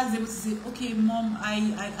the child is able to say, okay, mom,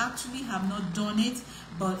 I actually have not done it,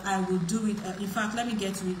 but I will do it. In fact, let me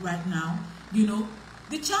get to it right now. You know,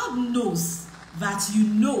 the child knows that you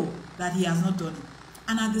know that he has not done it.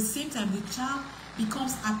 And at the same time, the child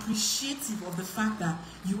becomes appreciative of the fact that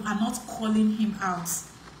you are not calling him out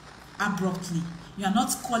abruptly. You are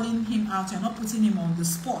not calling him out. You are not putting him on the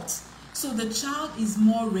spot. So the child is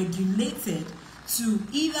more regulated to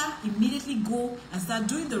either immediately go and start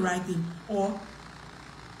doing the right thing, or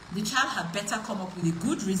the child had better come up with a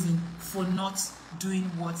good reason for not doing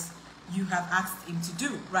what you have asked him to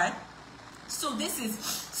do, right? So this is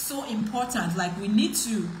so important. Like, we need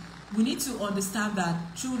to understand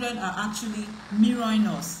that children are actually mirroring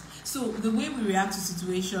us. So the way we react to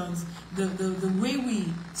situations, the way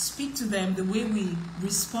we speak to them, the way we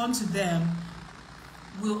respond to them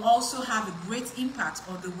will also have a great impact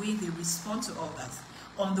on the way they respond to others,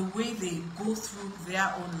 on the way they go through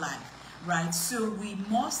their own life, right? So we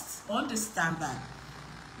must understand that.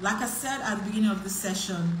 Like I said at the beginning of the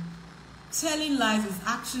session, telling lies is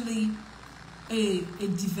actually a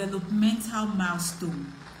developmental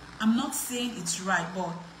milestone. I'm not saying it's right,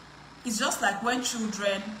 but it's just like when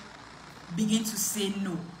children begin to say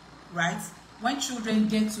no, right? When children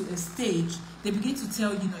get to a stage, they begin to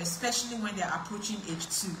tell, especially when they're approaching age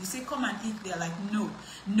 2. You say, come and eat. They're like, no.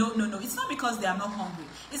 It's not because they are not hungry.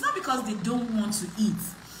 It's not because they don't want to eat.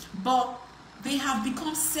 But they have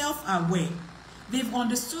become self-aware. They've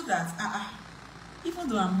understood that, even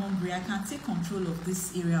though I'm hungry, I can take control of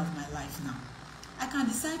this area of my life now. I can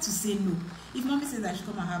decide to say no. If mommy says I should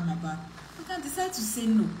come and have my bath, I can decide to say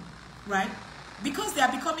no, right? Because they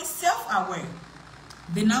are becoming self-aware.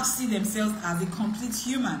 They now see themselves as a complete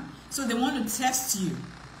human. So they want to test you,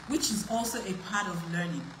 which is also a part of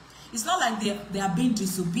learning. It's not like they are being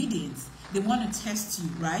disobedient. They want to test you,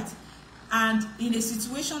 right? And in a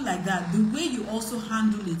situation like that, the way you also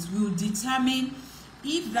handle it will determine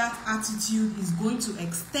if that attitude is going to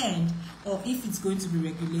extend or if it's going to be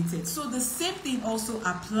regulated. So the same thing also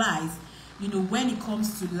applies, when it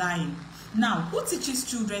comes to lying. Now, who teaches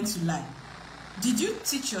children to lie? Did you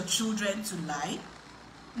teach your children to lie?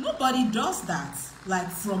 Nobody does that, like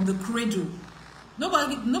from the cradle.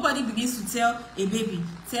 Nobody begins to tell a baby,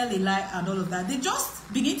 tell a lie and all of that. They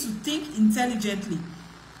just begin to think intelligently.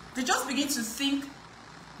 They just begin to think,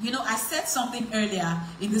 I said something earlier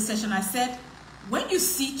in this session. I said, when you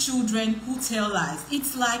see children who tell lies,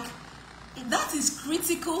 it's like, that is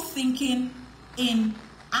critical thinking in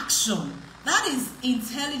action. That is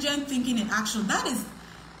intelligent thinking in action. That is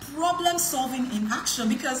problem solving in action,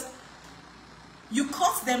 because you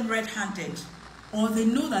caught them red-handed, or they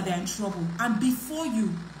know that they're in trouble, and before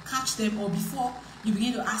you catch them or before you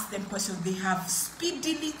begin to ask them questions, they have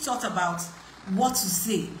speedily thought about what to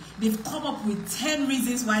say. They've come up with 10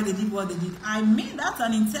 reasons why they did what they did. I mean, that's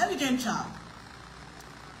an intelligent child.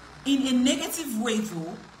 In a negative way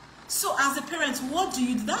though. So as a parent, what do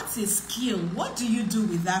you do? That's a skill. What do you do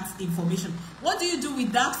with that information? What do you do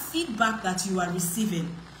with that feedback that you are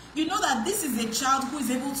receiving? You know that this is a child who is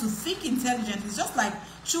able to think intelligently. It's just like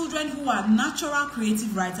children who are natural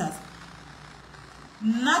creative writers.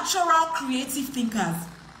 Natural creative thinkers.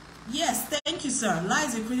 Yes, thank you, sir. Lie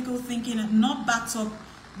is a critical thinking and not backed up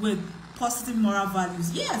with positive moral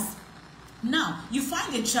values. Yes. Now, you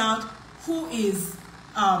find a child who is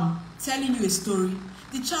telling you a story.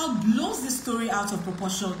 The child blows the story out of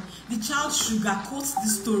proportion. The child sugarcoats the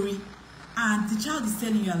story. And the child is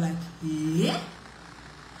telling you, like, yeah?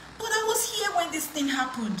 But I was here when this thing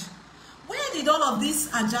happened. Where did all of this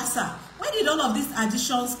adjasa? Where did all of these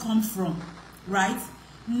additions come from? Right?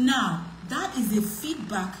 Now, that is a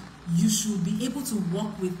feedback you should be able to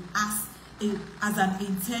work with as an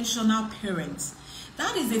intentional parent.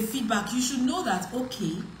 That is a feedback. You should know that,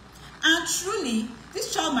 okay, and truly,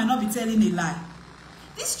 this child might not be telling a lie.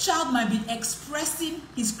 This child might be expressing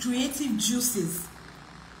his creative juices.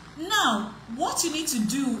 Now, what you need to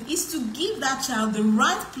do is to give that child the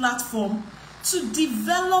right platform to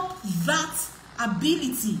develop that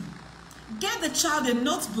ability. Get the child a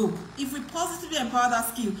notebook. If we positively empower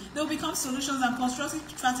that skill, they will become solutions and constructive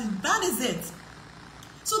strategies. That is it.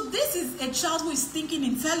 So this is a child who is thinking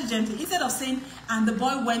intelligently. Instead of saying, and the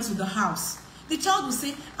boy went to the house, the child will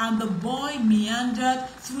say, and the boy meandered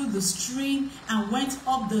through the stream and went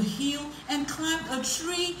up the hill and climbed a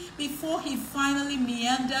tree before he finally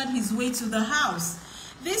meandered his way to the house.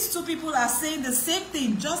 These two people are saying the same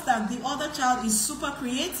thing, just that the other child is super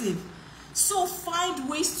creative. So find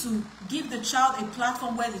ways to give the child a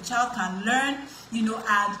platform where the child can learn,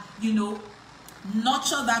 and,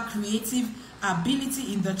 nurture that creative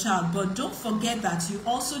ability in the child. But don't forget that you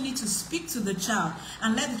also need to speak to the child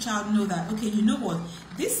and let the child know that, okay, you know what,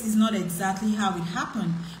 this is not exactly how it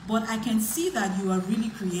happened, but I can see that you are really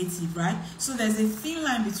creative, right? So there's a thin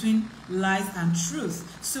line between lies and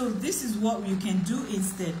truth. So this is what you can do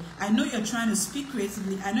instead. I know you're trying to speak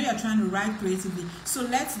creatively. I know you're trying to write creatively. So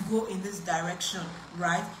let's go in this direction,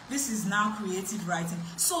 right? This is now creative writing.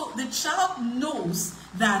 So the child knows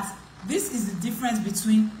that this is the difference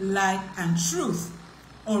between lie and truth.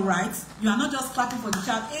 All right? You are not just clapping for the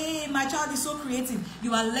child. Hey, my child is so creative.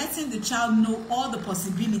 You are letting the child know all the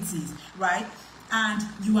possibilities, right? And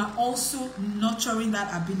you are also nurturing that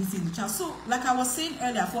ability in the child. So, like I was saying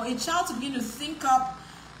earlier, for a child to begin to think up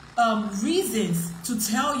reasons to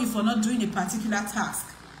tell you for not doing a particular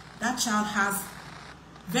task, that child has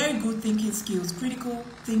very good thinking skills, critical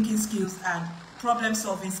thinking skills, and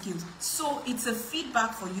problem-solving skills. So it's a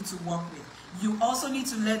feedback for you to work with. You also need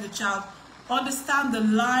to let the child understand the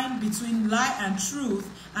line between lie and truth,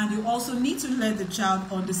 and you also need to let the child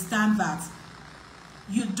understand that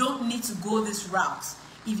you don't need to go this route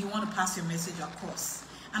if you want to pass your message across.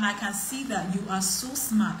 And I can see that you are so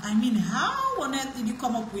smart. I mean, how on earth did you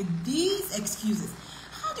come up with these excuses?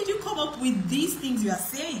 How did you come up with these things you are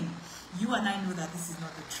saying? You and I know that this is not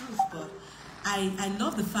the truth, but I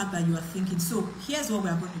love the fact that you are thinking. So here's what we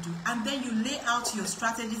are going to do. And then you lay out your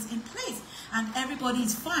strategies in place and everybody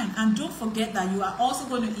is fine. And don't forget that you are also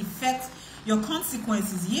going to affect your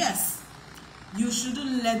consequences. Yes, you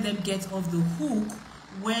shouldn't let them get off the hook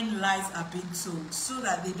when lies are being told, so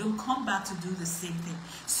that they don't come back to do the same thing.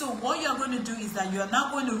 So what you're going to do is that you are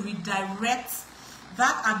now going to redirect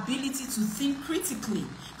that ability to think critically,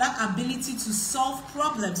 that ability to solve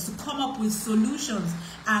problems, to come up with solutions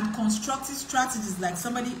and constructive strategies, like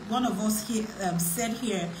one of us here said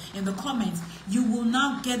here in the comments. You will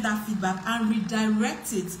now get that feedback and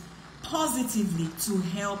redirect it positively to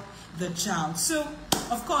help the child. So,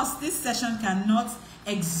 of course, this session cannot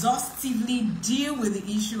exhaustively deal with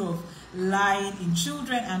the issue of lying in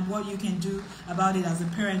children and what you can do about it as a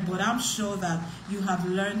parent, but I'm sure that you have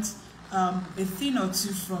learned a thing or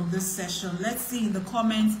two from this session. Let's see in the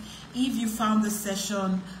comments if you found this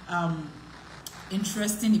session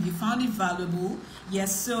interesting, if you found it valuable.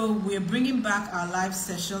 Yes, so we're bringing back our live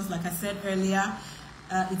sessions. Like I said earlier,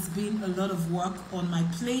 it's been a lot of work on my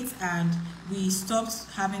plate and we stopped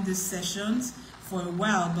having these sessions for a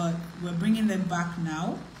while, but we're bringing them back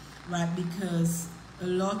now, right? Because a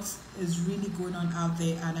lot is really going on out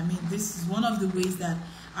there, and I mean, this is one of the ways that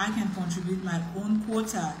I can contribute my own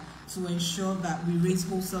quota to ensure that we raise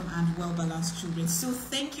wholesome and well-balanced children. So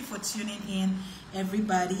thank you for tuning in,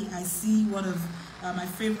 everybody. I see one of my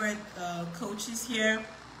favorite coaches here,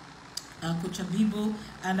 Coach Abibo,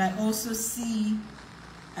 and I also see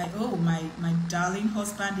My darling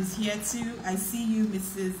husband is here too. I see you,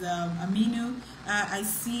 Mrs. Aminu. I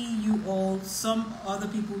see you all. Some other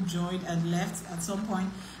people joined and left at some point.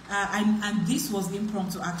 And this was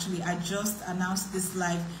impromptu actually. I just announced this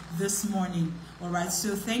live this morning. All right.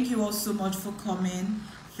 So thank you all so much for coming.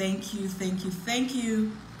 Thank you, thank you, thank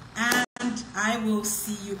you. And I will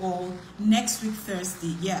see you all next week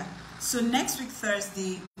Thursday. Yeah. So next week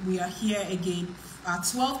Thursday we are here again at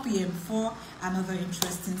 12 p.m. for another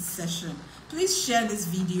interesting session. Please share this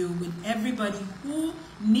video with everybody who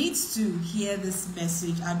needs to hear this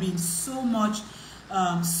message. I mean, so much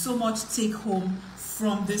take home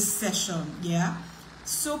from this session. Yeah.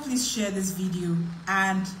 So please share this video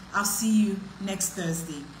and I'll see you next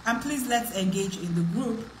Thursday. And please let's engage in the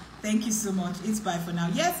group. Thank you so much. It's bye for now.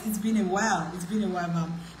 Yes, it's been a while. It's been a while,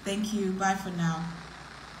 Mom. Thank you. Bye for now.